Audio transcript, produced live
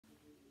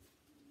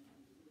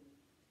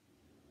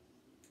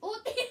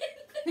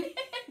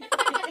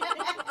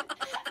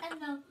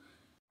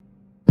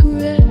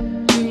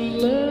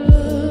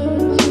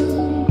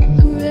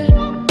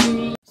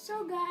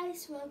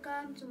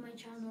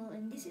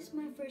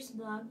first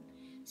vlog.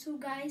 So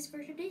guys, for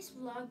today's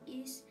vlog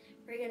is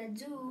we're gonna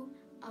do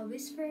a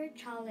whisper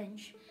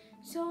challenge.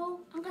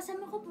 So, ang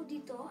kasama ko po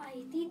dito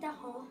ay tita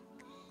ko.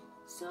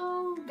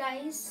 So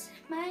guys,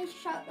 may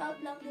shoutout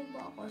lang din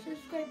po ako.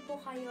 Subscribe po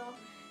kayo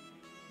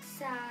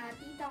sa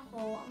tita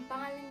ko. Ang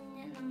pangalan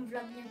niya ng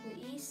vlog niya po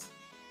is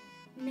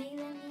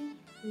Melanie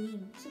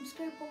Lim.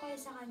 Subscribe po kayo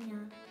sa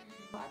kanya.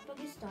 At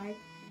pag-start,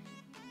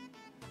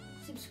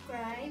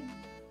 subscribe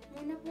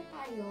muna po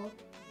kayo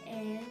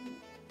and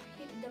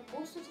hit the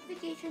post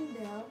notification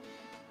bell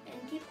and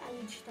keep a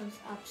huge thumbs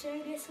up.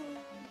 Sir, guys,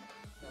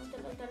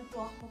 nagtal-tal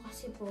po ako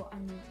kasi po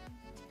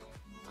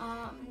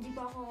hindi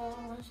pa ako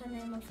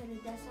sanay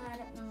magsalita sa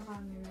harap ng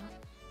camera.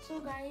 So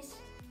guys,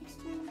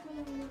 explain ko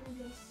lang muna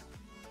guys.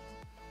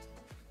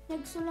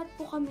 Nagsulat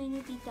po kami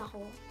ni tita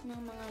ko ng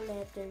mga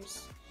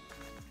letters.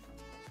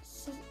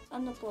 Sa,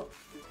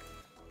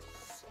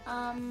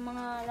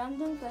 mga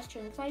random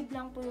question. 5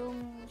 lang po yung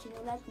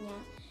sinulat niya.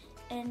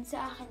 And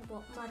sa akin po,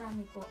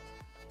 marami po.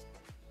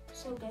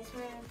 So guys,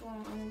 meron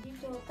pong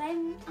dito.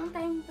 Ang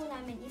time po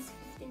namin is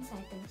 15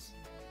 seconds.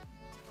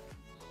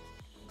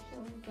 So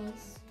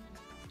guys,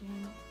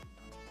 yan.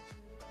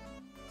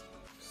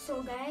 So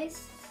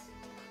guys,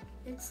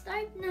 let's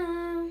start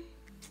na.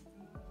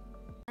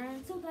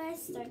 So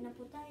guys, start na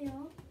po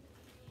tayo.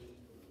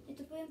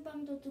 Ito po yung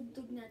pang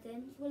tutugtog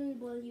natin. Full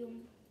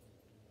volume.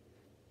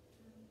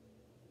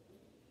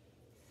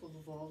 Full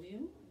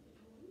volume?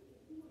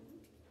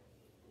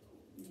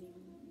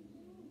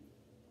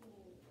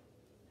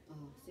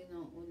 Oh,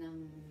 sino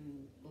unang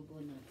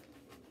bubunot?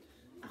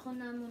 Ako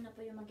na muna po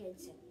yung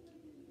mag-headset.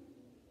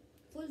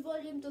 Full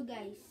volume to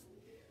guys.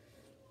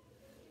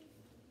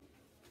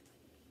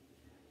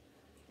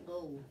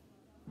 Go.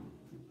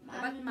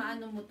 Ba't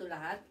maano mo to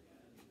lahat?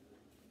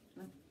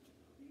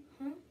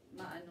 Huh?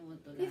 Maano mo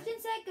to lahat? 15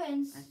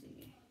 seconds. Ah,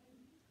 sige.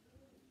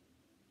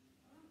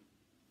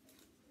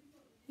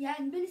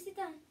 Yan, bilis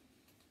ita.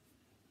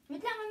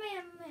 Wait lang,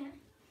 mamaya.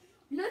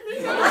 Lalo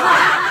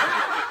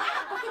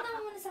pakita mo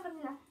muna sa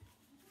kanila.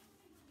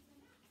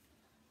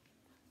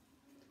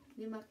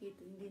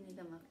 Hindi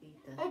nila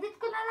makita. Edit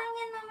ko na lang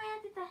yan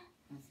mamaya, tita.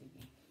 Ah,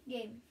 sige.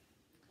 Game.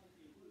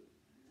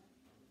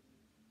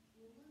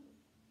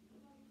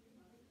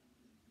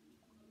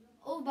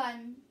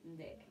 Uban.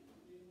 Hindi.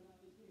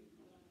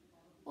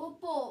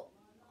 Upo.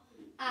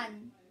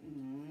 An.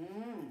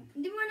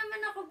 Hindi mo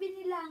naman ako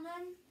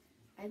binilangan.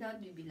 I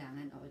thought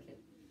bibilangan. Oh, ulit.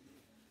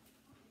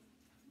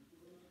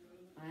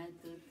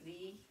 1, 2,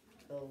 3,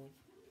 go.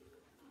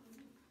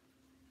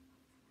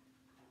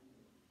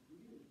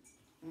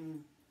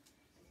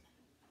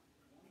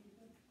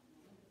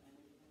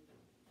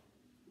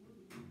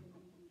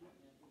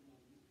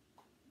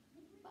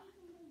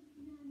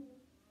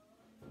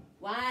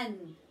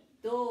 One,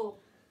 2,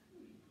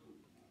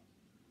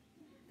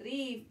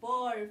 3,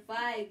 4,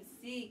 5,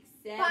 6,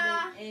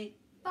 7, 8,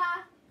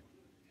 Pa.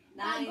 9.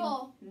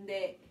 Tago.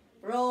 Hindi.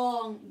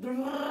 Wrong.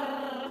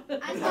 Brrrr.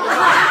 Ano?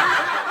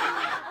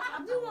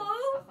 Dumo?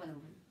 Ako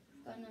naman.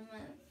 Ikaw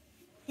naman.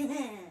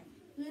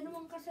 Wala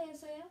naman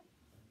kasaya-saya.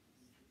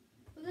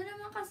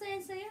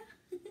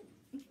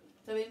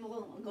 Sabihin mo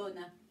kung go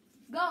na.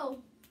 Go!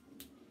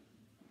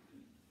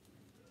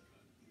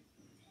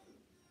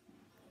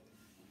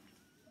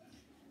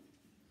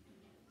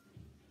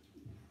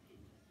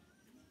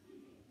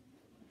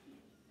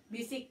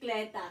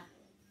 Bisikleta.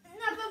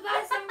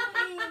 Nababasa mo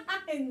eh.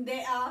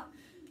 Hindi ah.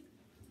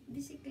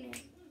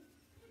 Bisiklet.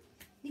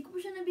 Hindi ko po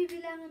siya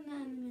nabibilangan na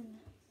ano yun.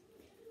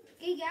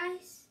 Okay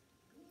guys.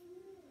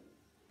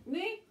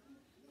 Me?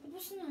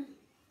 Tapos na.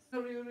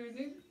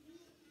 Naririnig?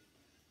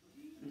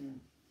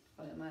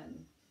 Ako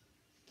naman.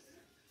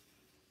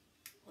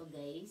 O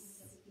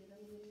guys.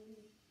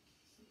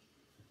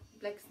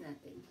 Flex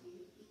natin.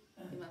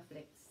 Hindi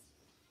ma-flex.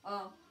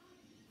 Oh.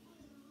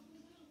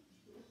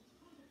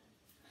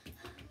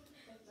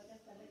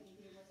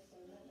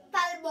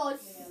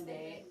 Talbos.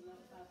 Hindi.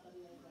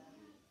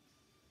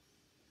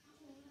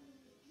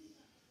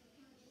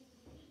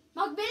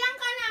 Magbilang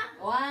ka na.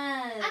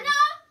 1. Ano?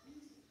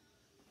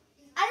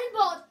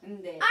 Albot.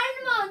 Hindi.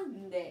 Almond.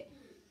 Hindi.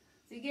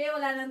 Sige,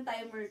 wala nang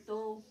timer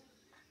to.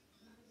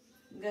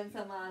 Hanggang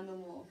sa maano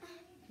mo.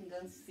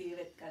 Hanggang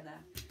sirit ka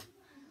na.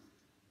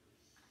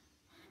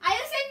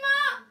 Ayusin mo.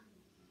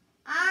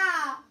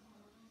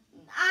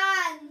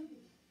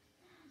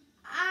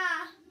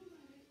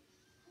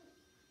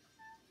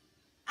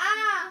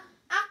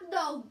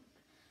 Akdog.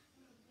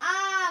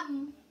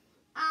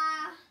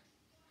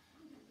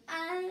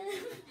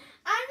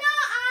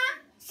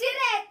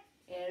 Siret.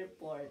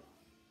 Airport.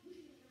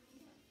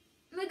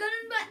 May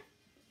ganun ba?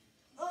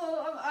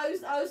 Oh, ang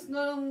ayos-ayos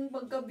na lang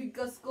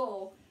pagkabigkas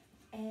ko.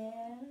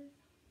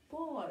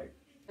 Airport.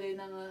 Ayun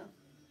na nga.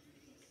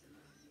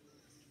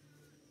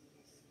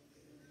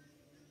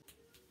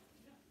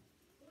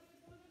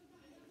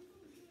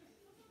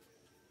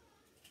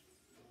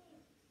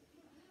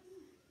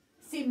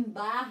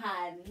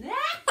 Simbahan.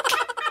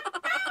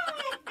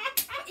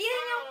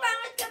 Yun yung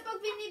pangit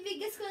kapag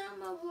binibigas ko ng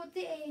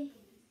mabuti eh.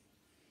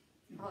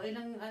 O,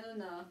 ilang ano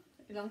na?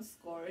 Ilang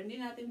score? Hindi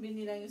natin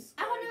binilang yung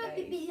score, Ako na guys.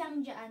 magpipilang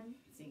dyan.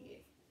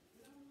 Sige.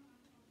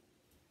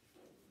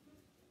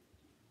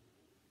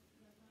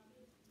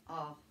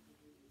 Oh.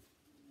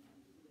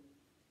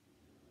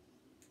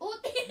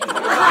 Uti!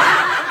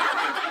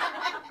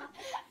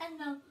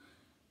 Ano?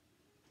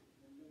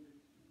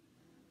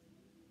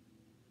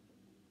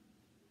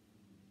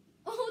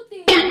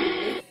 Uti!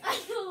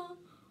 Ano?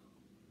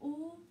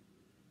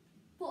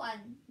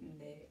 Puan.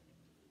 Hindi.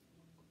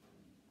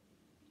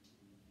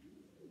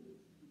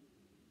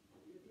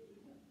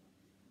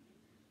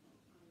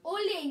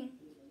 Uling!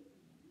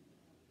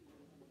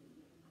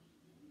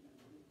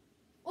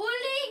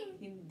 Uling!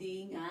 Hindi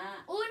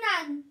nga.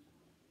 Unan!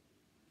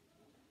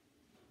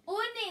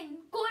 Unin!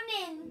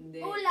 Kunin! Hindi.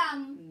 Ulam!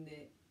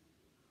 Hindi.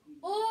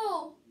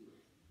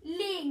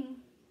 Ling!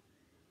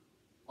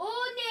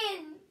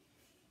 Unin!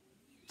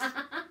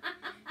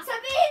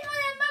 Sabihin mo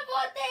na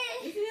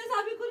mabuti!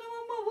 Sinasabi ko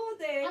naman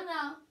mabuti.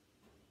 Ano?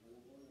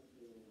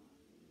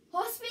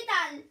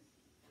 Hospital!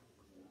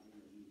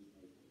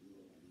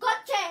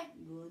 Kotse!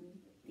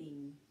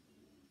 Gunting.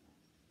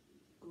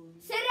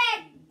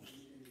 Siret!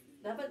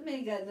 Dapat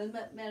may ganun.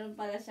 Meron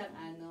pala siyang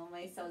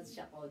may sound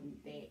siya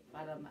konti.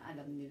 Para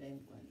maalam nila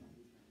yung ano.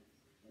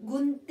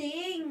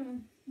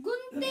 Gunting!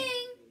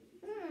 Gunting!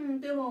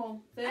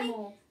 Timo. Ay,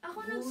 ako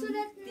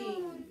nagsulat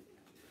Gunting. nun.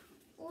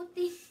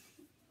 Uti.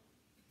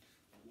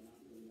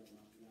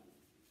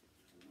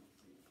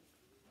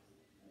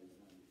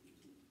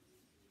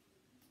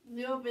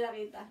 Hindi mo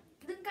pinakita.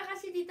 Doon ka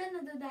kasi dito,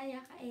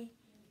 nadadaya ka eh.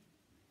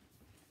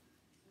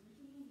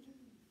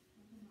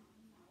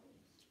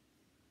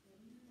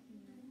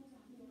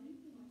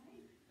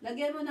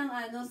 Lagyan mo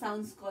ng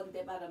sounds konti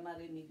para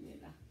marinig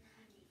nila.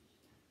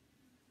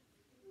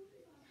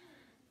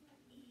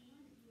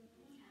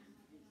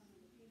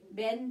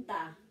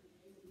 Benta.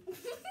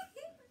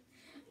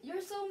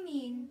 You're so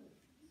mean.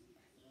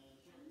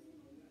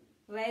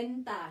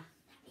 Renta.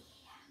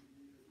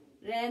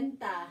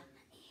 Renta.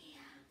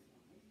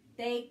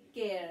 Take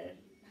care.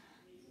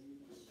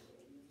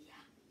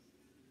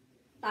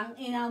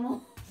 Tangina mo.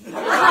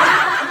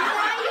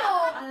 Tayo!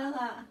 Ano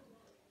nga?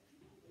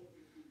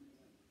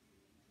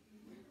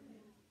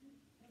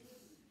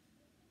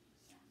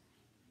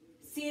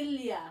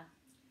 Silya.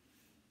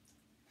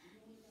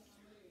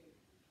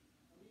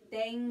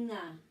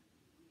 Tenga.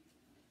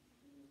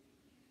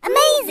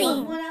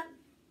 Amazing! Huwag mo na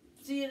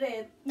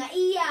siret.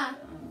 Naiya.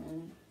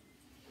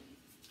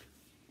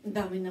 Ang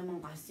dami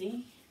naman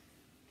kasi.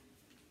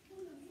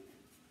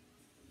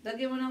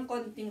 Lagyan mo ng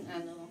konting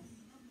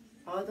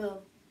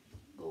to.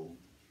 Go.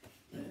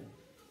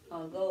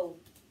 Oh, go.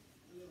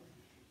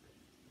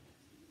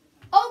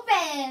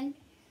 Open!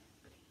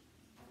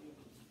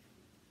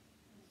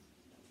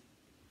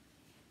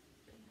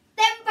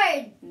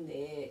 Tempered!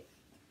 Hindi.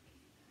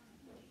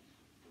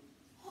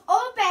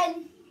 Open!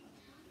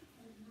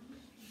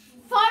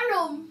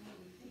 Forum!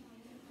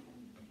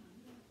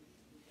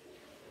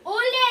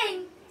 Uling!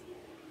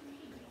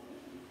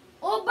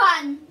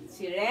 Uban!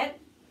 Siret.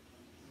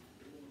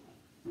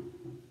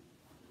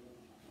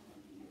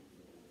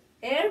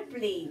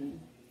 Airplane.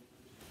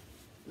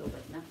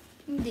 Lubat na.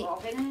 Hindi.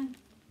 Okay na yan.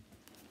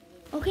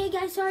 Okay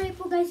guys, sorry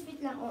po guys, wait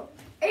lang.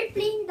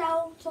 Airplane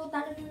daw. So,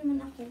 talo na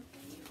naman ako.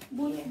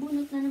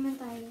 Bunot na naman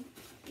tayo.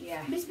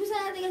 Yeah.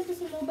 Bisbisan natin guys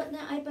kasi lobat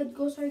na yung iPad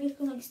ko. Sorry guys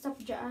kung nag-stop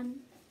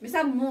dyan.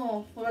 Bisam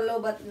mo. Wala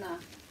lobat na.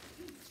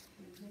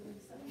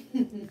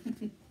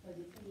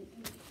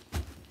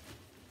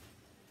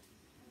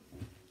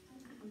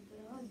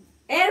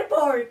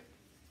 Airport.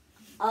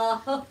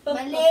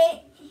 Mali!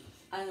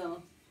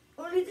 Ano?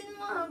 Ulitin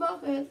mo nga,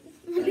 bakit?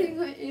 Mali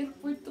nga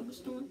airport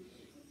tapos naman.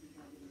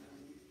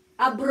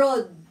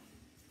 Abroad.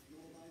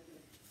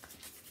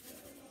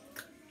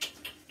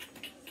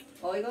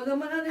 Oh, ikaw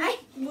naman Ay!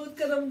 Bunot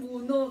ka ng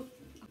bunot.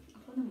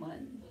 Ako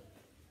naman.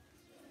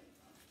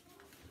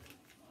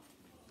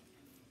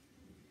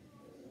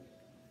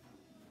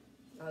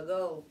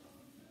 Go.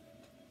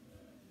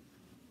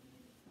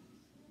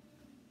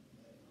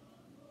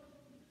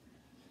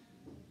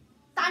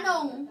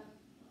 Tanong!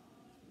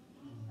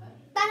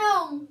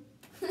 Tanong!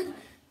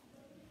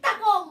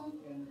 Takong!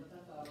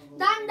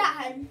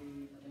 Dahan-dahan!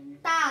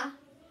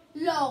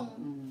 Ta-long!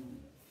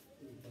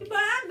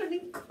 Diba?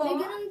 Galing ko. May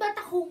ganun ba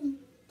takong?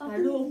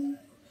 Talong.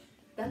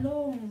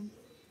 Talong.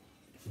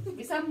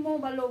 Bisam mo,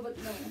 balobot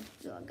mo.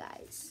 So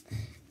guys,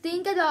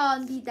 tingin ka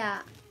doon,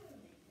 tita.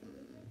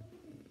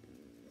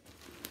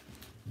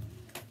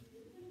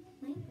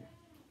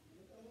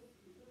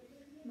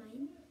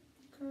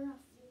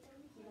 Minecraft.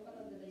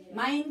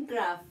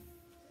 Minecraft.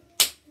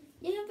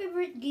 Yan yung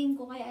favorite game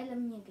ko, kaya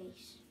alam niya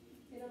guys.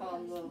 Oh,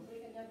 go.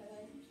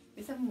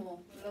 Bisam mo,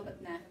 robot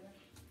na.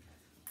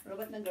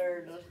 Robot na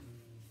girl.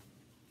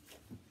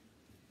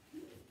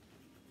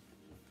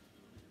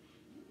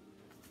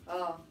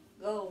 Oh,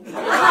 go.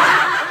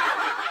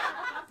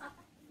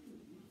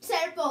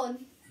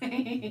 Cellphone.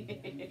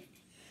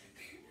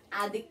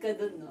 Adik ka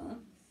dun, no?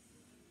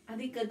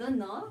 Adik ka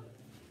dun, no?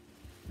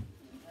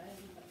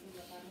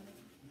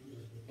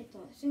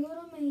 Ito,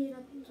 siguro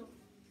mahirap ito.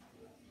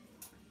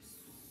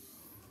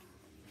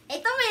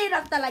 Ito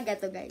mahirap talaga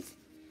to, guys.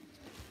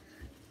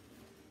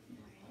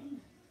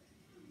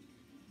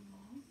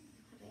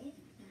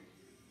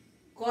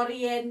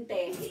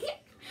 Kuryente.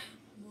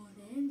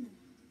 Morena.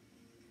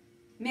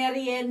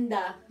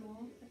 Merienda.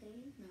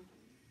 Morena.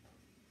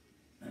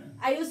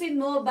 Ayusin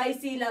mo by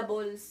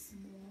syllables.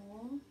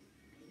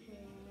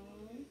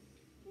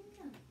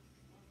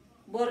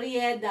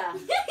 Borieda.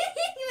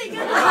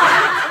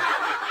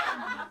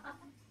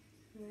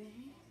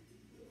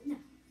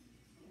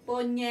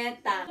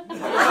 Ponyeta.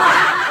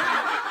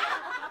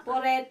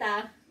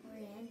 Poreta.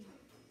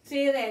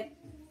 Siret.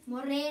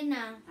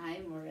 Morena.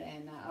 Ay,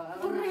 morena.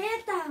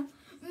 Moreta.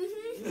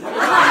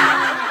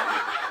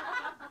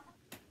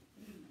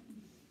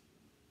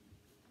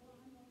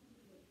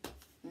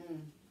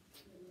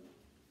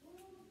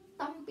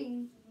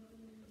 Tamping.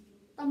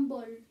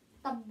 Tambol.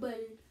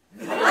 Tabel.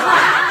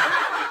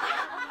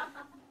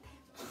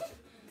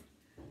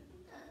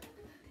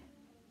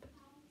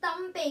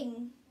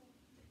 Tamping.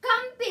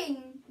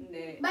 Camping.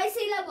 Hindi. By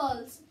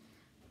syllables.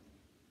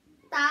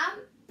 Tap.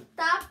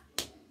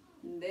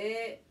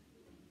 Hindi.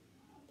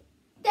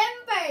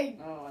 Tempered.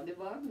 Oo, di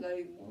ba?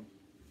 Galing mo.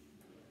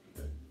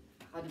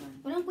 Ako naman.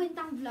 Walang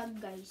kwentang vlog,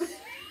 guys.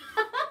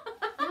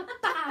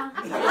 Napaka.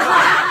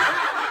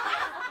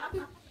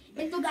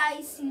 Ito,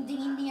 guys, hindi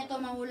niya to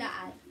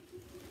mahulaan.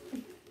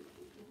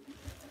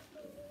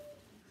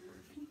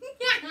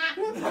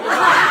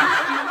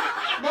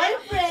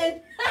 Boyfriend!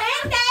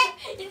 Hindi!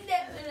 Hindi.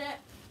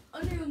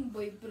 Ano yung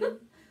boyfriend?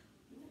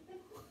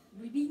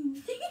 Bulbing.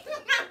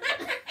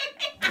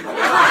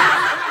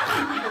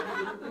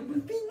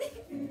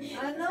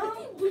 Ano?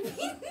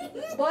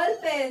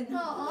 Ballpen.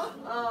 Oo.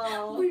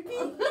 Oo.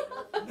 Bulbing.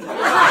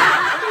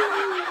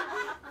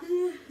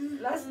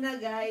 Last na,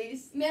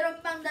 guys. Meron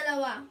pang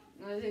dalawa.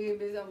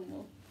 Sige, bisan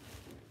mo.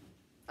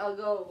 I'll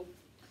go.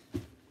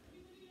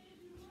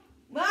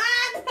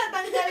 Man!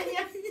 Natanggal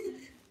niya.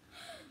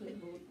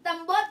 Remote.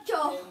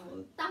 Tambotso.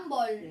 Remote.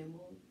 Tambol.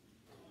 Remote.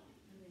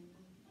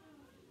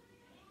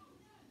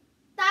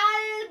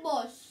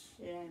 Talbos.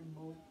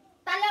 Remote.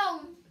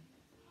 Talong.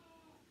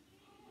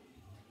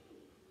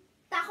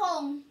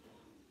 Takong.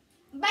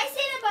 By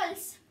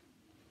syllables.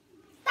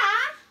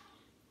 Ta.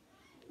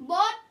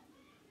 Bot.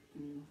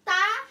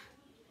 Ta.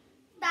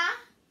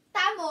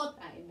 Tamot.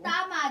 Tayo mo.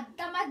 Tamad.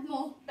 Tamad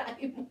mo.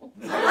 Tayo mo.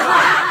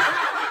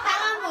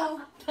 Tanga mo.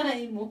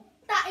 Tayo mo.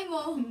 Tai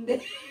mo. Hindi.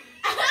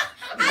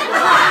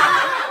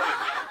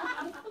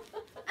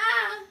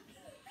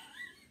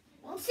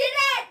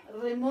 Siret.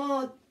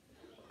 Remote.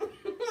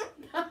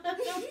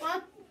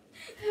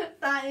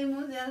 Tayo mo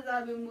siya,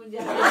 sabi mo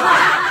dyan.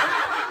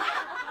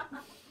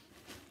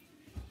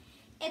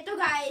 Ito,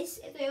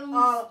 guys. Ito yung...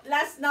 Oh,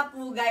 last na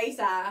po,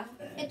 guys, ha.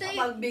 Ito yung...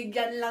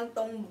 Pagbigyan lang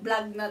tong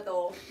vlog na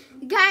to.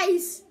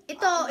 Guys.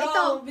 Ito.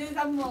 Go,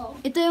 bilisan mo.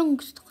 Ito yung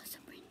gusto ko sa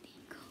birthday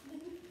ko.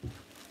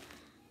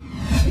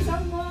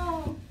 Bilisan mo.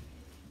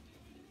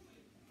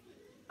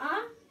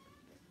 Ah?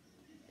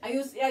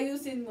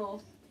 Ayusin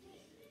mo.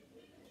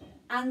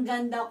 Ang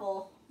ganda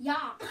ko.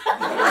 Yeah.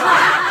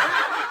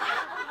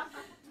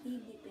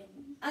 3D pen.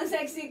 Ang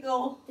sexy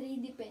ko.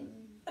 3D pen.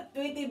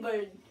 Tweety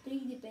bird.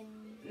 3D pen.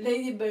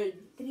 Lady bird.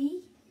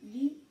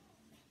 3D.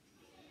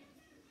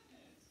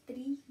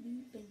 3D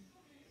pen.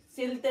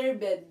 Silter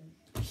bed.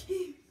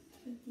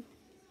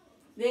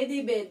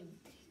 Lady bed.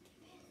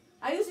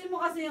 Ayusin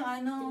mo kasi yung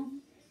ano.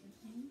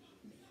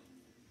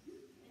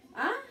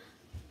 Ah?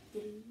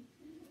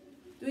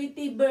 3.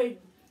 Tweety bird.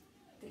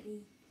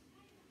 3.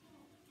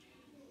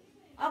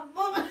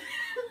 Apo.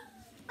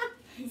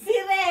 Si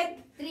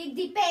Red.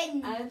 3D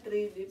pen. Ah,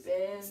 3D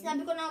pen.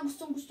 Sinabi ko na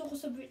gusto ko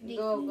sa birthday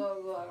Go, ko. go,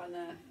 go. Ako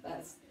na.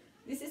 Last.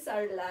 This is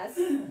our last.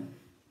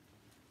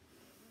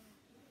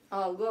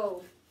 Oh,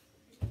 go.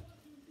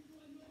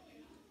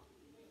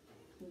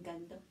 Ang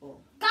ganda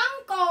po.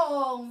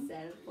 Kangkong.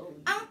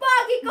 Cellphone. Ang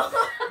pogi ko.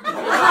 Ang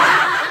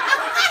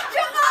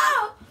macho ko.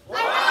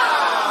 Ano?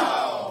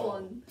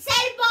 Phone.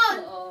 Cellphone.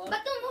 Oo.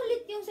 Ba't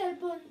umulit yung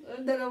cellphone?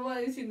 Ang dalawa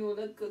yung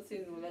sinulat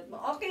mo.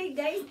 Okay,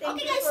 guys. Thank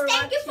Okay, you guys, for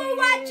thank you for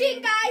watching,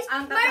 guys.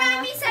 Ang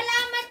Maraming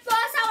salamat po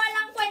sa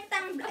walang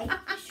kwentang vlog.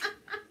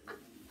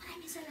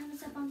 Maraming salamat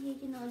sa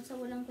pangkikinood sa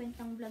walang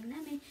kwentang vlog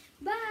namin.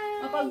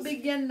 Bye!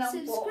 Mapagbigyan lang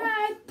po.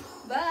 Subscribe!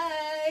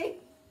 Bye!